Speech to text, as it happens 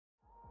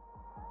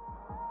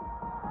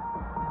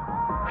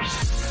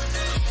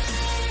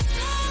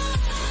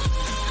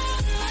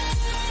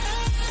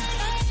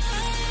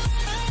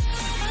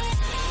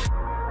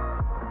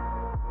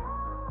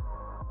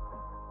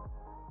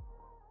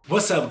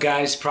What's up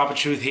guys, Proper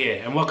Truth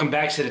here and welcome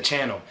back to the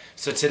channel.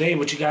 So today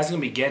what you guys are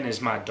going to be getting is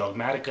my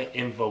Dogmatika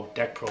Invoked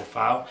Deck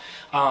Profile.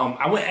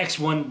 I went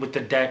X1 with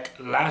the deck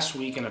last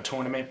week in a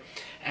tournament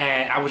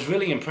and I was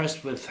really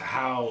impressed with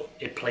how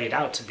it played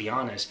out, to be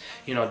honest.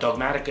 You know,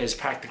 Dogmatika is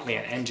practically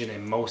an engine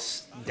in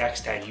most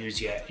decks that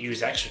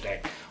use extra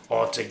deck.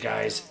 Alter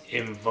guys,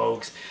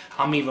 invokes.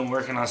 I'm even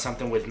working on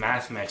something with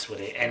math mechs with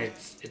it and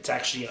it's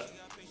actually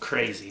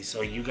crazy. So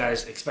you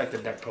guys expect a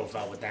deck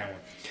profile with that one.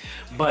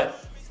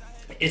 But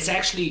it's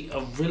actually a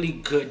really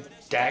good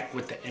deck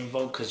with the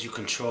invoke because you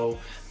control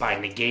by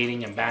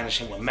negating and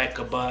banishing with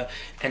Mechaba,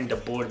 and the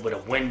board with a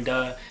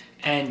Winda,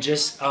 and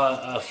just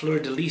a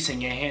fleur-de-lis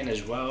in your hand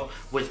as well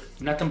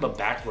with nothing but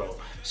back row.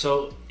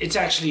 So it's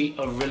actually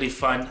a really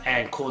fun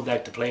and cool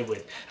deck to play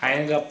with. I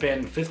ended up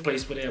in 5th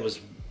place with it. I was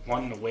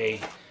 1 away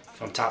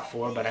from top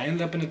 4, but I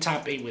ended up in the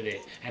top 8 with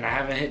it, and I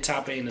haven't hit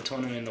top 8 in the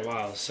tournament in a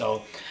while.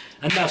 So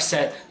enough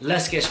said,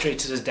 let's get straight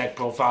to this deck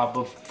profile.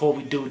 But before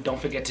we do, don't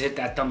forget to hit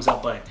that thumbs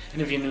up button,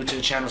 and if you're new to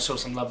the channel, show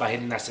some love by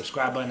hitting that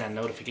subscribe button and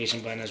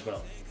notification button as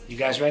well. You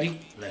guys ready?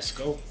 Let's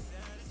go.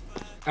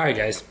 Alright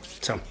guys,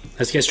 so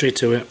let's get straight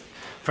to it.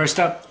 First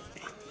up,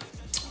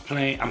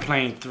 I'm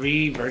playing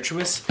 3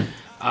 Virtuous.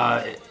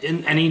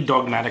 In any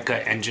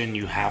Dogmatika engine,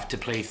 you have to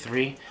play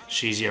 3.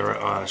 She's your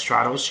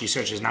Stratos. She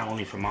searches not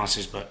only for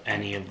monsters, but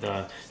any of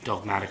the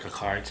Dogmatika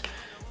cards.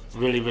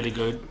 Really, really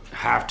good.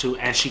 Have to,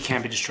 and she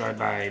can't be destroyed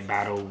by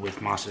battle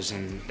with monsters,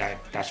 and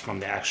that's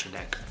from the extra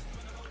deck.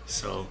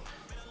 So,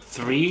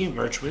 3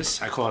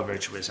 Virtuous. I call her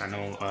Virtuous. I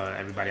know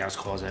everybody else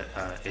calls it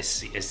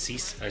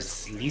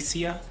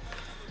Alicia.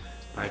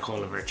 I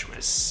call her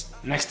Virtuous.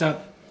 Next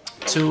up,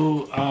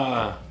 2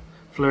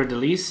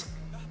 Fleur-de-Lis.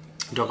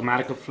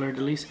 Dogmatika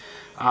Fleur-de-Lis.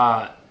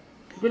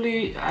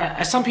 Really,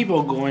 some people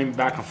are going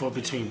back and forth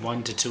between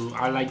 1 to 2.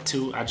 I like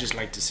 2. I just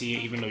like to see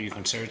it, even though you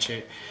can search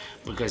it,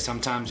 because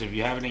sometimes if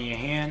you have it in your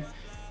hand,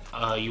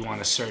 you want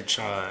to search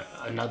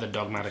another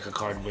Dogmatika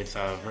card with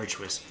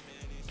Virtuous.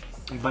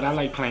 But I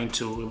like playing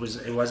 2.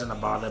 It wasn't a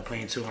bother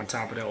playing 2. On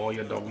top of that, all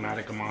your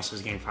Dogmatika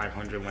monsters gain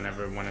 500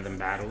 whenever one of them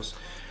battles.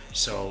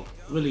 So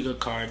really good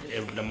card.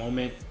 At the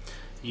moment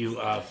you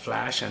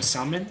flash and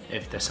summon,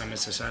 if the summon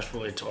is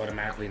successful, it's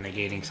automatically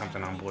negating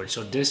something on board.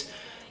 So this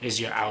is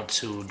your out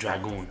to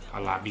Dragoon a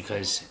lot,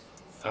 because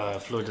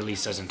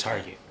Fleur-de-Lis doesn't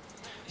target.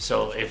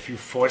 So if you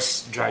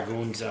force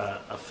Dragoon's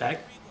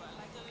effect,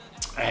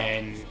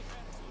 and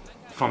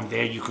from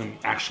there you can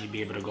actually be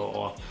able to go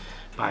off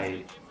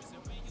by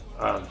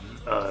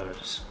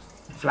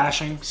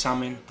flashing,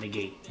 summon,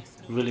 negate.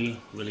 Really,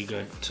 really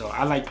good. So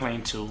I like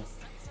playing 2.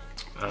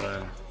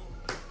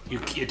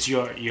 It's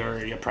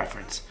your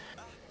preference.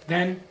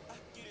 Then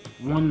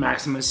 1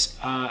 Maximus.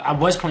 I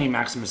was playing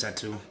Maximus at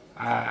 2.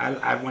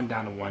 I went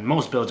down to 1.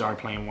 Most builds are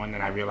playing 1,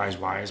 and I realize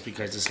why. Is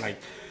because it's like,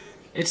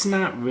 it's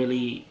not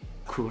really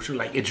crucial.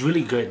 Like, it's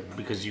really good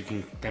because you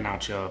can thin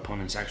out your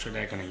opponent's extra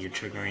deck, and then you're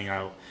triggering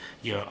out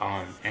your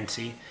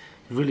NC.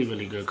 Really,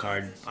 really good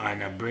card,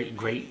 and a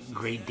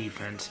great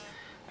defense.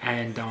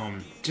 And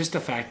just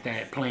the fact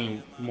that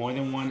playing more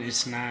than 1,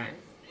 it's not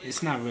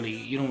really,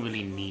 you don't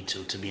really need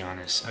to be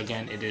honest.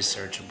 Again, it is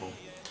searchable.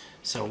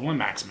 So 1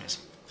 Maximus.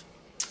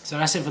 So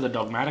that's it for the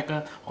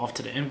Dogmatika. Off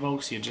to the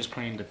invokes. You're just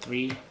playing the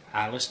 3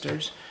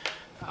 Alistairs,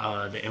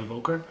 the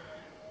invoker.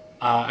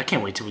 I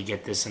can't wait till we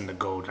get this in the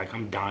gold. Like,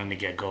 I'm dying to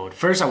get gold.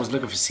 First I was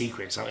looking for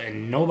secrets,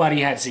 and nobody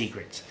had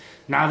secrets.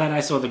 Now that I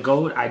saw the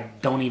gold, I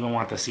don't even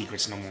want the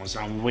secrets no more. So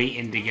I'm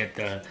waiting to get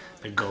the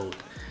gold.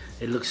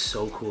 It looks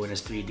so cool in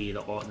this 3D.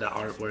 The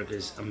artwork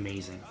is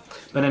amazing.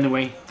 But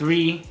anyway,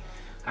 3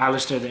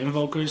 Alistair the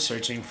invokers,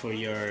 searching for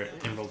your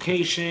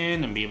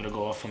invocation and be able to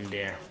go off from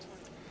there.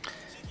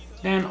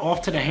 Then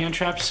off to the hand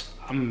traps.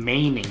 I'm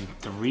maining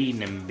 3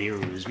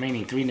 Nibirus.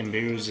 Maining 3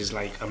 Nibirus is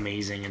like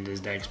amazing in this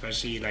deck,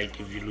 especially like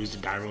if you lose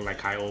the die roll,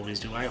 like I always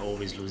do. I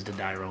always lose the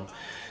die roll.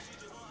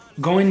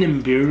 Going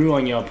Nibiru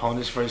on your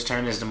opponent's first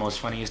turn is the most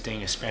funniest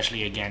thing,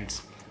 especially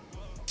against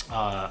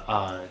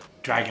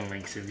Dragon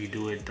Links, if you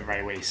do it the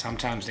right way.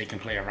 Sometimes they can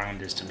play around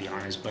this, to be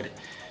honest, but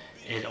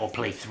or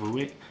play through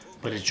it.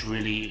 But it's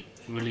really,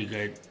 really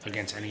good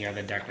against any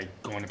other deck, like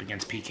going up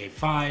against PK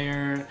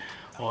Fire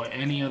or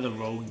any other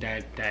rogue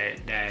deck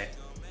that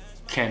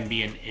can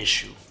be an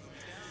issue.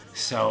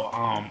 So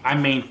I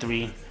main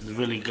 3,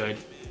 really good.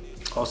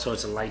 Also,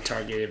 it's a light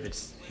target if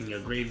it's in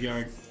your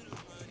graveyard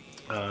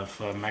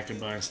for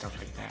Mechaba and stuff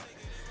like that.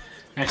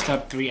 Next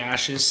up, 3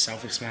 Ashes,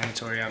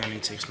 self-explanatory. I don't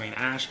need to explain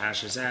Ash.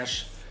 Ash is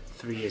Ash.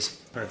 3 is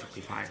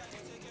perfectly fine.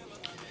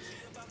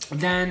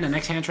 Then the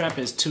next hand trap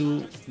is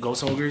 2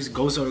 Ghost Ogres.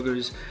 Ghost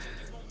Ogres.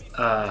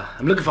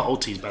 I'm looking for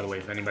OTs, by the way.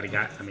 If anybody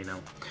got, let me know.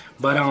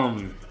 But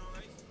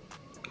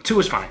 2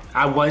 is fine.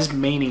 I was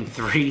maining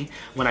 3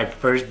 when I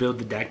first built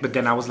the deck, but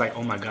then I was like,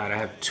 oh my god, I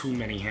have too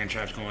many hand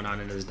traps going on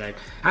in this deck.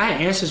 I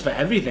had answers for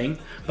everything,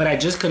 but I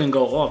just couldn't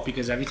go off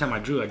because every time I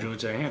drew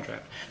into a hand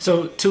trap.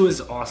 So 2 is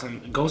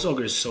awesome. Ghost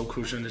Ogre is so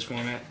crucial in this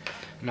format.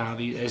 Now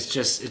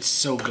it's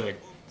so good.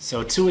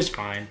 So 2 is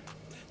fine.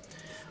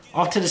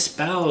 Off to the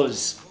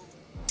spells.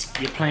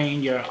 You're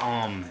playing your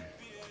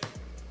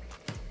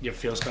your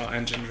field scout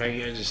engine right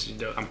here.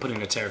 I'm putting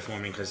the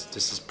terraforming because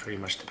this is pretty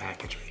much the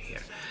package right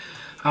here.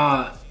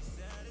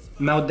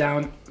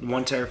 Meltdown,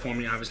 1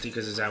 terraforming obviously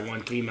because it's at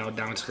 1-3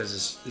 meltdowns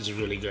because it's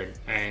really good,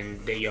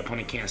 and your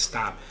opponent can't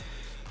stop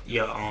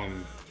your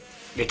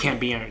they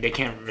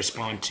can't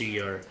respond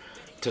to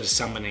the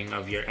summoning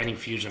of your any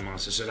fusion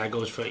monster. So that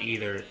goes for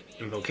either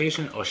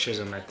invocation or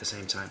schism at the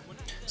same time.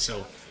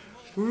 So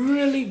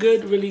really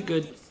good, really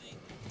good.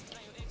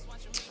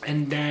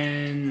 And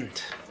then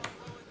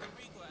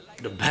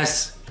the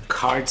best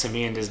card to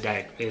me in this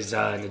deck is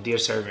the Dear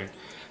Servant.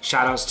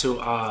 Shoutouts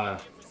to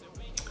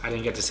I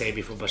didn't get to say it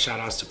before, but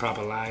shoutouts to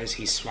Propha.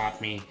 He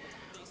swapped me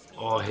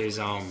all his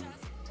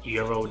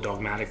Euro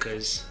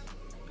Dogmatikas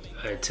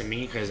to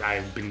me because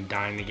I've been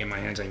dying to get my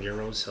hands on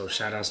Euros. So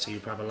shoutouts to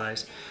you,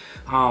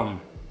 Propha.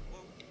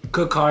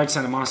 Good card,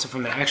 send a monster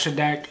from the extra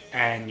deck,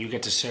 and you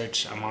get to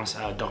search a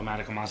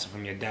Dogmatika monster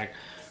from your deck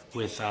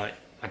with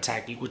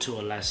attack equal to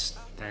or less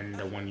than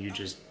the one you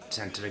just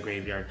sent to the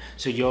graveyard.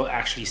 So you'll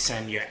actually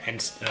send your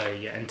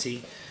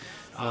NT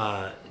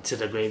to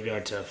the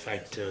graveyard to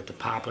affect the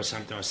pop or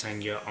something, or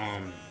send your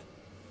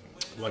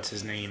what's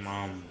his name,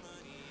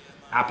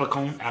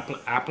 Aplicone, I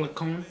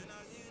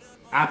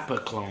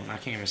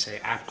can't even say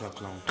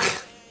Aplicone.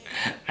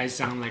 I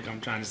sound like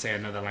I'm trying to say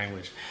another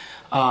language.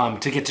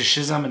 To get to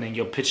Schism, and then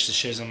you'll pitch the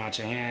Schism out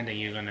your hand, and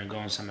you're gonna go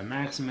and summon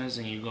Maximus,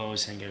 and you go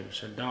send your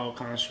Shadow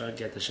construct,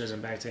 get the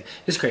Schism back to you.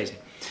 It's crazy,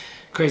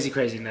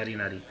 crazy,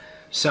 nutty.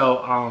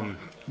 So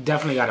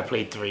definitely gotta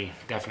play 3.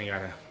 Definitely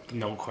gotta,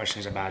 no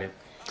questions about it.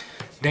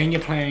 Then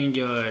you're playing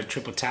your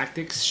triple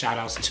tactics.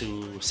 Shoutouts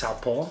to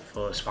Southpaw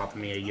for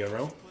swapping me a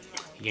Euro.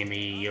 He gave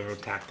me Euro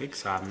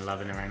tactics, so I'm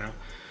loving it right now.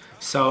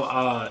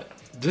 So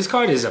this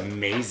card is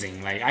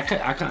amazing. Like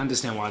I can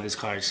understand why this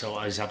card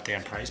is up there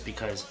in price,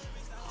 because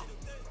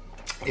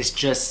it's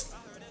just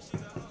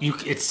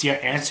it's your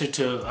answer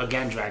to,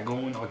 again,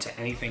 Dragoon or to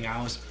anything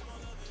else.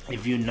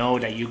 If you know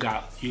that you're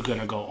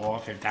gonna go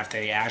off, if after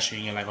they ask you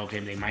and you're like, okay,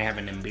 they might have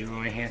a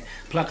Nibiru in hand,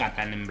 pluck out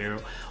that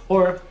Nibiru,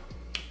 or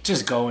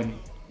just go and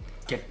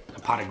get a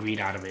pot of greed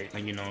out of it.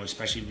 Like, you know,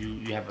 especially if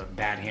you have a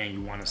bad hand,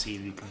 you want to see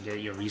if you can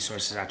get your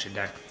resources out your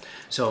deck.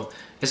 So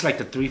it's like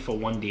the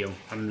 3-for-1 deal.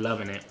 I'm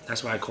loving it.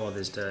 That's why I call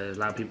this a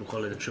lot of people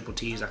call it the triple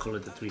T's. I call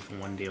it the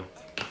 3-for-1 deal.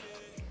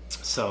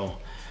 So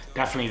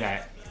definitely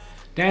that.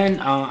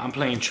 Then I'm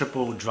playing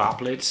triple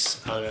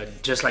droplets,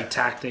 just like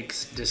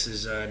tactics. This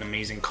is an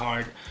amazing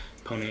card.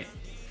 Opponent,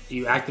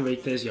 you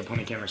activate this, your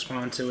opponent can't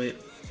respond to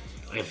it.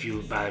 If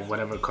you, by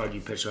whatever card you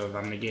pitch, or if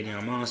I'm negating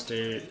a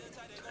monster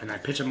and I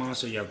pitch a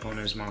monster, your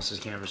opponent's monsters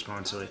can't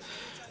respond to it.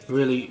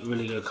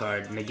 Really good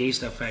card. Negates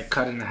the effect,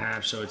 cut in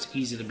half, so it's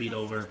easy to beat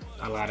over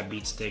a lot of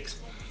beat sticks.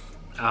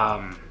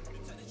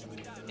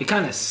 It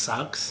kind of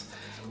sucks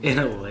in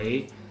a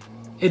way.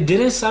 It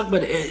didn't suck,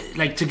 but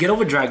like to get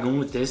over Dragoon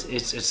with this,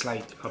 it's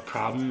like a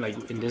problem.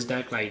 Like in this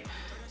deck, like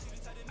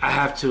I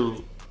have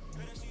to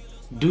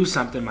do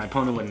something, my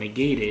opponent would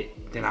negate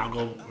it, then I'll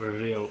go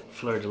reveal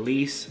Fleur de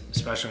Lis,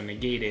 special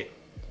negate it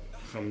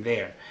from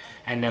there.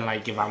 And then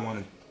like if I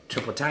want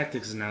triple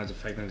tactics and now it's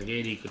affecting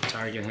negate, you could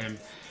target him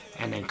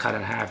and then cut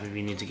in half if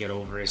you need to get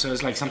over it. So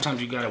it's like sometimes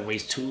you gotta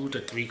waste 2 to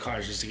 3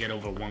 cards just to get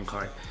over 1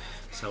 card.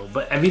 So,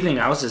 but everything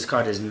else, this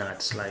card is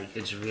nuts. Like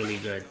it's really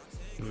good,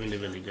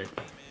 really good.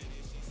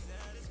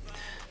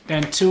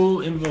 Then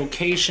 2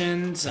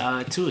 invocations.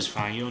 2 is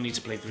fine. You don't need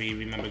to play 3.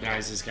 Remember,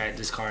 guys,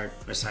 this card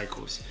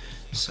recycles.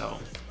 So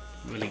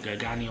really good.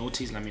 Got any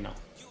OTs? Let me know.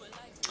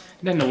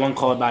 Then the 1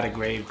 called by the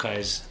grave,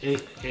 because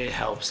it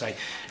helps. Like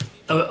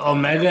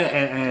Omega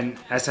and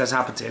SS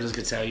Hot Potatoes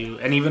could tell you,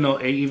 and even though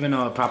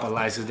Propha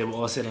lies, because they were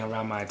all sitting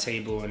around my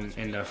table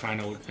in the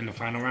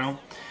final round,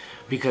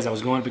 because I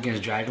was going up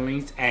against Dragon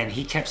Link, and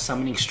he kept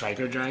summoning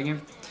Striker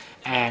Dragon.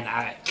 And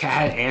I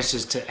had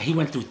answers to. He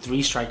went through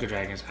 3 Striker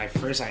Dragons.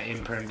 First I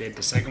impermed it.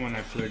 The second one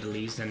I Fleur de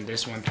Lis. Then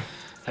this one.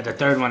 The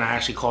third one I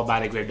actually called by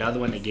the grave. The other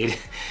one negated.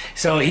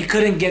 So he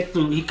couldn't get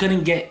through. He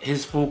couldn't get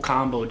his full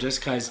combo just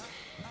because,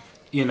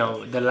 you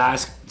know, the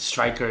last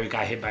Striker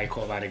got hit by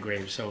Call by the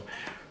Grave. So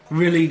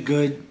really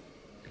good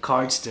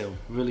card still.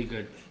 Really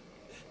good.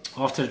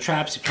 Off to the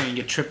traps. You're playing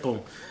your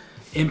triple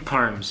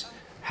imperms.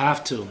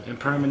 Have to.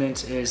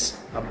 Impermanence is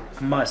a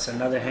must.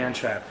 Another hand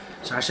trap.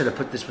 So I should have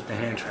put this with the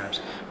hand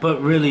traps.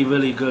 But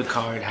really good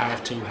card.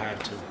 Have to.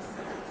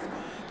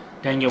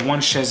 Then your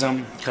 1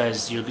 Schism,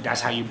 because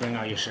that's how you bring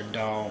out your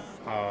Shadow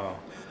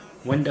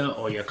window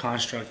or your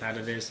construct out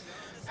of this.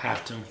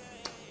 Have to.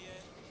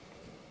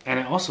 And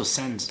it also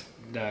sends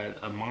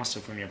a monster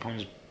from your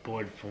opponent's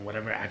board from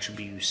whatever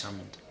attribute you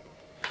summoned.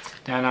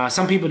 Then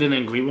some people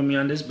didn't agree with me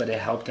on this, but it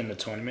helped in the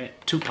tournament.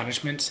 2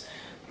 punishments.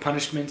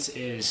 Punishments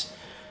is,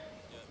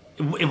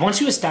 once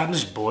you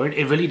establish board,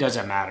 it really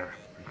doesn't matter.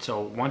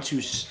 So once you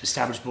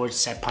establish board,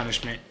 set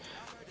punishment,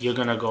 you're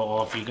gonna go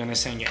off. You're gonna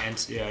send your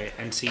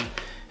NC,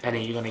 and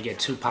then you're gonna get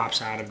 2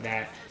 pops out of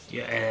that.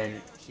 Yeah,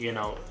 and you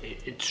know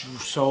it's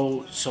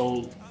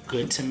so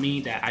good to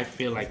me that I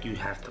feel like you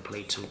have to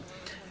play 2.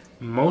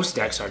 Most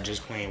decks are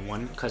just playing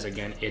 1 because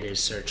again it is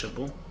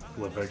searchable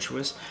with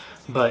Virtuous,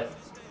 but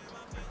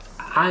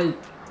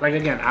like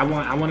again, I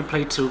want to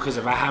play two, because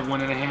if I have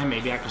one in the hand,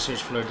 maybe I can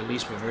search Fleur de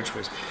Lis with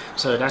Virtuous.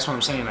 So that's what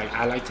I'm saying. Like,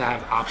 I like to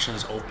have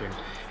options open,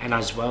 and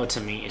as well, to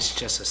me, it's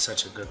just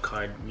such a good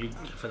card.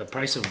 For the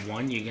price of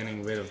one, you're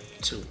getting rid of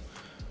two.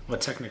 Well,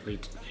 technically,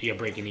 you're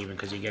breaking even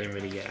because you're getting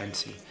rid of your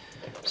NC.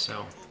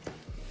 So,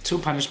 two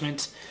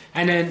punishments,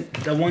 and then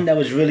the one that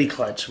was really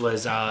clutch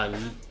was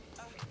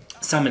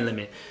summon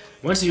limit.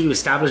 Once you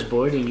establish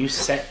board and you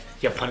set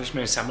your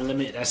punishment and summon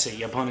limit, that's it.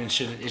 Your opponent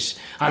shouldn't,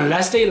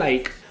 unless they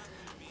like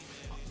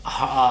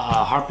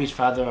Harpy's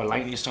Feather or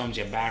Lightning Storms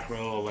your back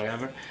row or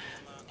whatever,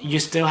 you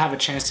still have a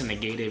chance to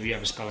negate it if you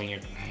have a spell in your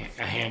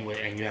hand with,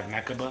 and you have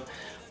Mechaba.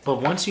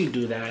 But once you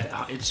do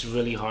that, it's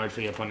really hard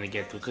for your opponent to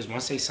get through, because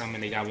once they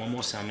summon, they got one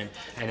more summon,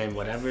 and then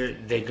whatever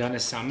they're gonna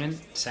summon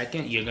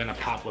second, you're gonna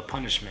pop with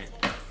punishment,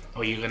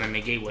 or you're gonna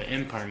negate with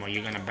Imperm, or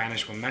you're gonna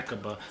banish with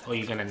Mechaba, or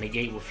you're gonna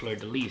negate with Fleur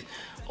de Lis,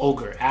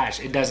 Ogre, Ash.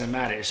 It doesn't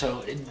matter.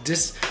 So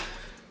this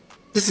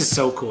is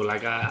so cool.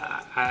 Like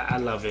I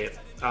love it.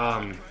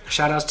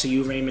 Shout outs to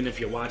you, Raymond, if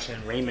you're watching.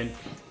 Raymond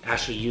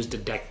actually used the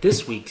deck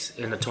this week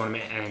in the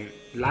tournament, and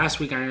last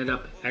week I ended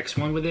up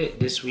X1 with it.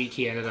 This week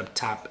he ended up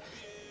top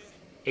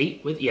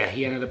 8 with, yeah,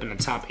 he ended up in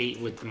the top 8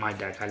 with my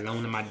deck. I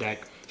loaned him my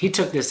deck. He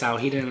took this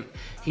out.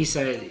 He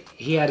said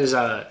he had his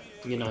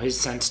his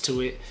sense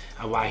to it,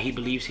 why he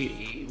believes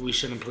we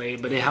shouldn't play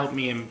it, but it helped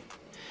me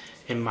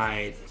in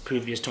my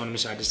previous tournament,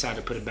 so I decided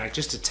to put it back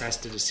just to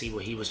test it to see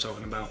what he was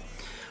talking about.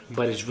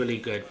 But it's really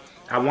good.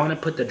 I want to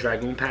put the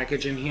Dragoon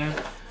package in here,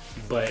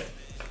 but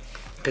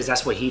because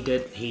that's what he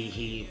did.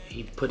 He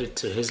put it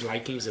to his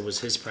likings. It was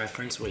his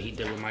preference what he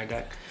did with my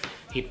deck.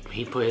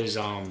 He put his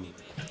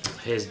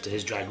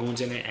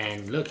Dragoons in it,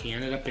 and look, he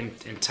ended up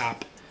in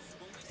top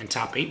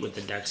 8 with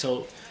the deck.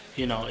 So,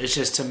 it's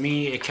just, to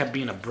me, it kept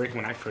being a brick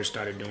when I first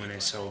started doing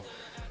it. So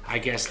I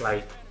guess,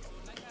 like,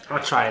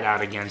 I'll try it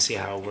out again, see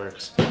how it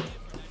works.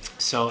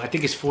 So I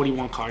think it's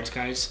 41 cards,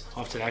 guys,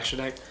 off to the extra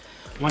deck.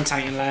 One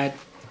Titan Lad.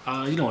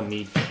 You don't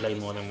need to play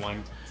more than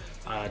one.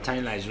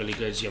 Titan Lad is really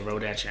good. It's your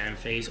road at your end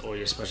phase, or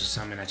your special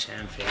summon at your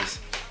end phase.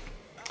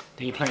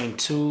 Then you're playing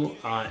 2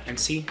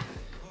 NC.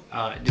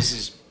 This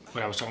is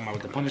what I was talking about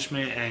with the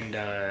punishment and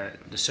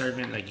the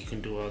servant. Like, you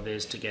can do all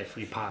this to get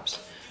free pops,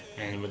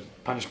 and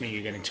with punishment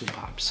you're getting 2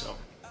 pops. So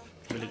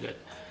really good.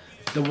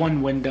 The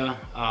one Winda.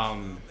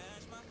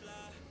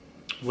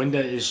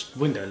 Winda is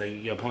Winda.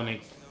 Like, your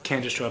opponent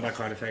can't destroy by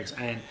card effects,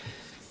 and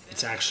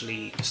it's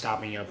actually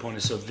stopping your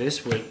opponent. So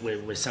this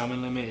with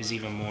summon limit is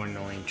even more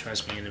annoying,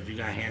 trust me. And if you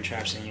got hand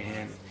traps in your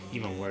hand,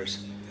 even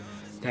worse.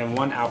 Then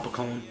one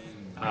Alpacone.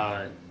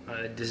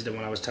 This is the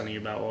one I was telling you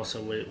about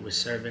also with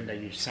Servant, that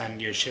you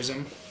send your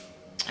Schism,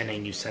 and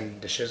then you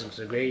send the Schism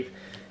to the grave,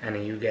 and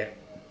then you get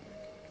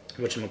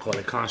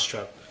whatchamacallit,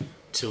 Construct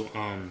to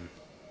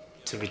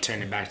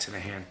return it back to the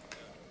hand.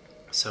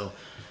 So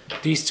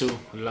these two,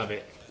 love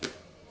it.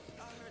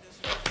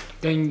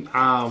 Then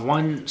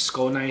one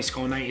Skull Knight.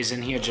 Skull Knight is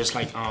in here just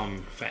like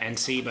for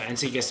NC, but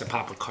NC gets to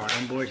pop a card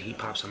on board. He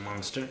pops a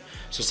monster.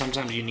 So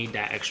sometimes you need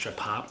that extra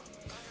pop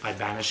by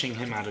banishing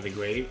him out of the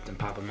grave, then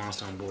pop a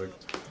monster on board.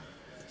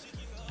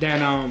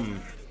 Then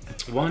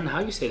one,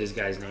 how you say this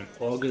guy's name?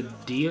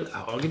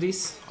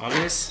 Augudis?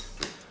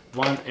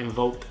 One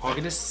Invoke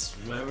Augudis,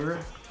 whatever.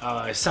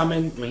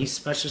 Summon, when he's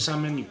special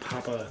summon, you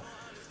pop a,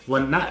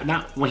 well,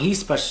 not when he's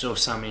special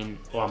summon,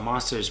 or a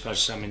monster is special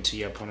summon to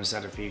your opponent's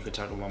side of you could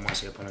target one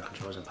monster your opponent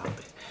controls and pop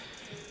it.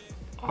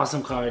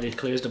 Awesome card. It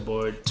clears the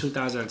board.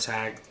 2,000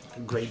 attack.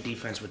 Great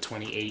defense with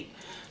 28.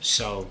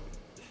 So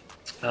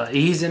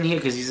he's in here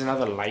because he's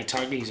another light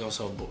target. He's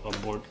also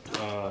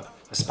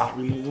a spot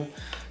removal.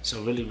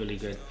 So really, really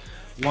good.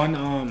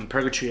 One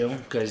Purgatrio,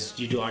 because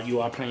you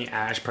are playing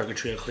Ash.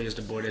 Purgatrio clears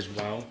the board as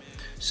well.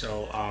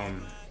 So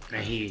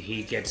and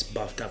he gets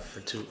buffed up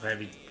for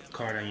every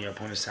card on your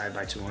opponent's side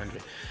by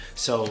 200.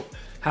 So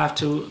have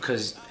to,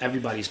 because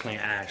everybody's playing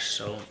Ash.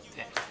 So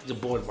the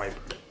board wiper.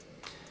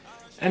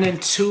 And then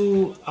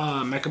 2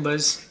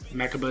 Mechabas.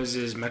 Mechabas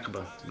is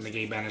Mechaba,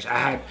 negate banish. I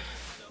had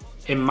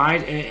in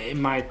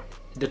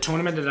the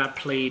tournament that I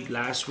played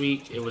last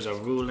week, it was a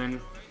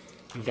ruling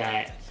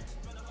that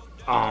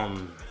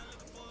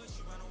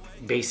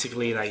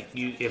basically, like,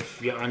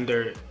 if you're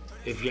under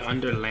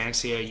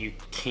Lancia, you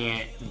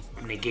can't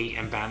negate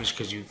and banish,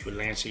 because with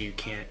Lancia you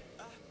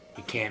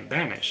can't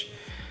banish.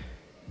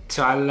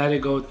 So I let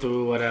it go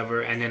through,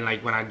 whatever, and then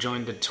like when I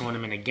joined the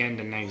tournament again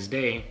the next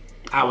day,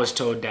 I was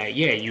told that,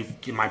 yeah,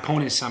 my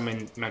opponent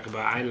summoned Mechaba,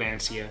 I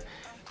Lancia,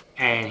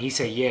 and he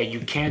said, yeah, you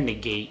can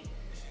negate,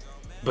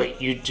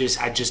 but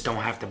I just don't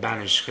have to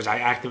banish, because I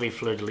activate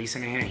Fleur de Lis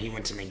in the hand. He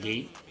went to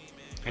negate,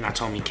 and I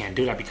told him he can't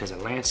do that because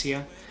of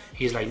Lancia.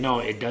 He's like, no,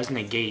 it does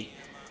negate,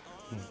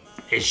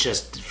 it's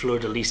just Fleur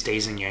de Lis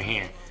stays in your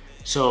hand.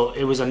 So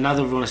it was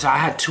another ruling. So I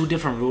had 2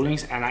 different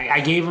rulings, and I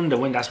gave him the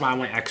win. That's why I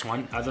went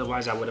X1.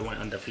 Otherwise, I would have went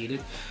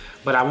undefeated.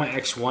 But I went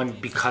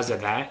X1 because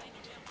of that.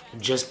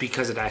 Just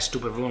because of that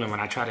stupid ruling. When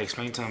I tried to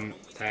explain to him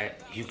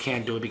that you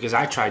can't do it, because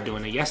I tried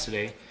doing it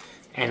yesterday,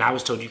 and I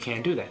was told you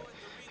can't do that.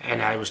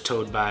 And I was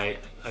told by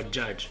a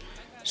judge.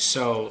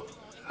 So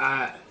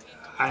I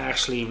I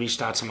actually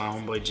reached out to my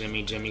homeboy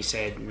Jimmy. Jimmy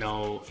said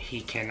no, he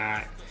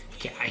cannot.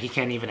 He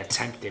can't even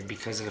attempt it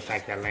because of the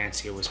fact that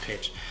Lancia was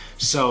pitched.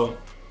 So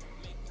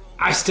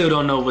I still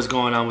don't know what's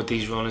going on with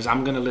these rulings.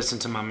 I'm gonna listen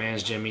to my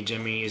man's Jimmy.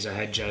 Jimmy is a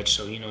head judge,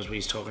 so he knows what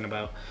he's talking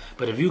about.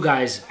 But if you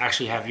guys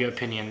actually have your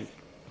opinion,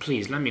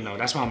 please let me know.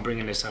 That's why I'm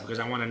bringing this up, because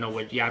I want to know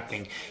what y'all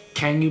think.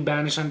 Can you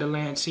banish under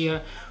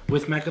Lancia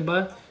with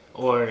Mechaba,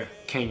 or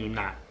can you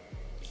not?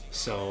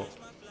 So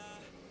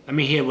let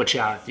me hear what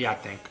y'all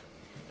think.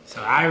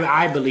 So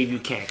I believe you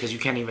can't, because you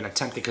can't even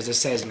attempt it, because it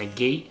says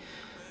negate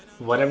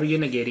whatever you're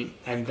negating,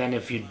 and then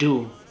if you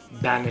do,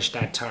 banish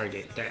that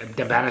target,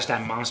 banish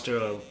that monster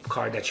or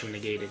card that you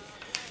negated.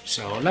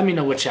 So let me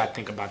know what y'all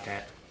think about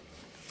that.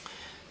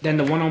 Then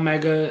the 1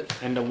 Omega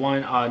and the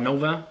 1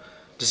 Nova.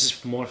 This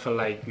is more for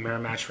like mirror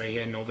match right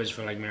here. Nova is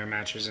for like mirror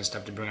matches and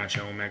stuff to bring out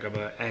your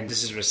Omega. And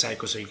this is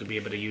recycle, so you could be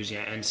able to use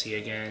your NC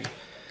again.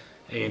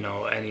 You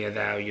know, any of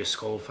that, or your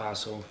Skull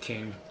Fossil,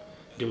 King,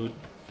 dude.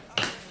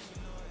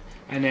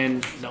 And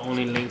then the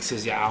only links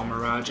is your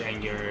Almirage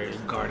and your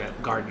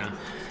Gardner.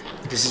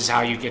 This is how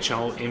you get your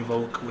whole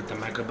invoke with the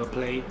Mechaba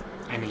play,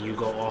 and then you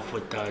go off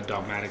with the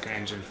Dogmatika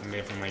engine from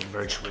there, from like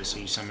Virtuous. So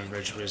you summon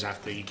Virtuous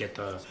after you get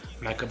the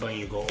Mechaba, and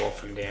you go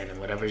off from there. And then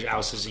whatever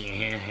else is in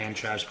your hand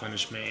traps,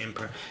 punishment,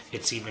 imper,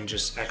 it's even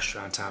just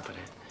extra on top of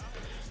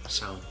that.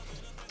 So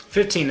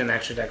 15 in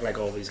extra deck like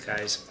always,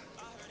 guys.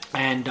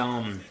 And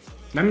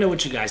let me know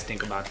what you guys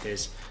think about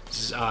this.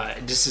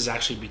 This is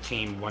actually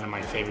became one of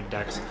my favorite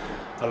decks,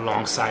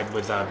 alongside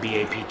with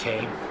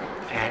BAPK.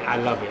 And I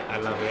love it. I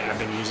love it. I've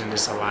been using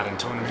this a lot in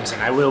tournaments,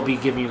 and I will be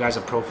giving you guys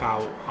a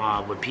profile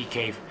with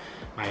PK,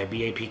 my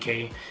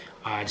BAPK.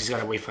 I just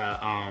gotta wait for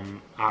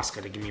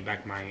Oscar to give me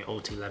back my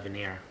OT11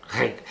 Air.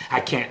 Like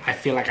I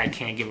feel like I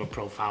can't give a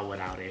profile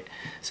without it.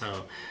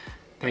 So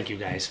thank you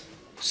guys.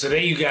 So there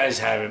you guys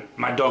have it,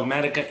 my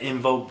Dogmatika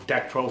Invoke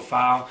deck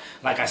profile.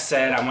 Like I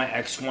said, I went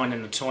X1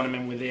 in the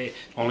tournament with it.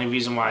 The only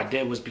reason why I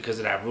did was because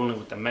of that ruling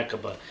with the Mecha,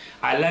 but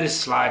I let it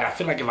slide. I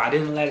feel like if I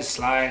didn't let it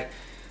slide,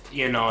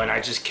 you know, and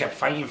I just kept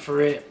fighting for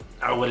it,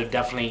 I would have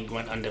definitely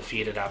went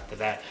undefeated after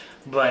that.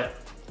 But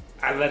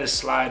I let it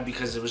slide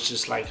because it was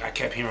just like I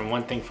kept hearing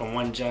one thing from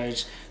one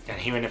judge, then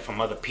hearing it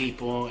from other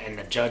people, and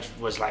the judge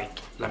was like,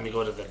 let me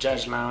go to the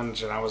judge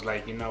lounge, and I was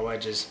like, you know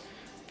what, just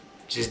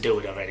do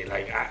it already.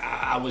 Like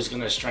I was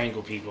gonna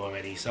strangle people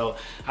already. So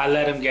I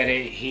let him get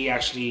it. He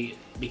actually,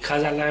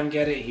 because I let him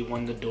get it, he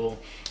won the duel,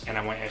 and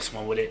I went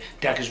X1 with it.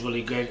 Deck is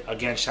really good.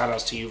 Again, shout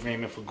outs to you,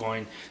 Raymond, for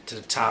going to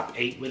the top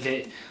 8 with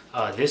it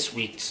this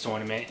week's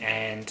tournament,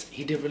 and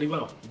he did really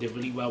well. Did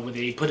really well with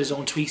it. He put his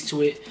own tweaks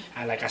to it,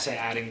 and like I said,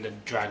 adding the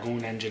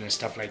Dragoon engine and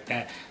stuff like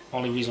that.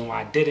 Only reason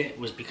why I did it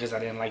was because I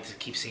didn't like to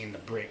keep seeing the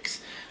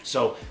bricks.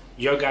 So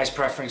your guys'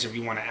 preference, if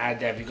you want to add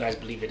that, if you guys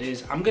believe it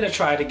is, I'm gonna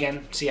try it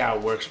again, see how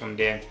it works from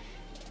there.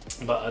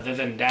 But other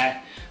than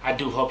that, I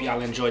do hope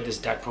y'all enjoyed this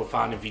deck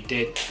profile, and if you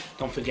did,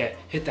 don't forget,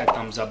 hit that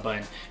thumbs up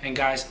button. And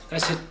guys,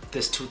 let's hit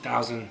this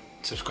 2,000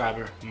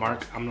 subscriber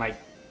mark. I'm like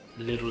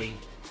literally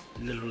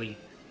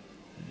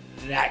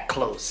that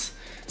close.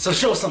 So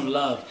show some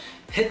love.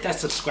 Hit that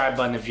subscribe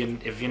button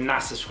if you're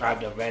not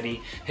subscribed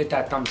already. Hit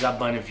that thumbs up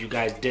button if you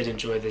guys did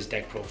enjoy this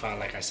deck profile,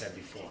 like I said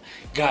before.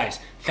 Guys,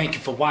 thank you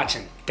for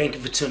watching. Thank you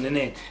for tuning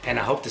in, and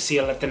I hope to see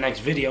you at the next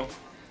video.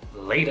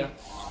 Later.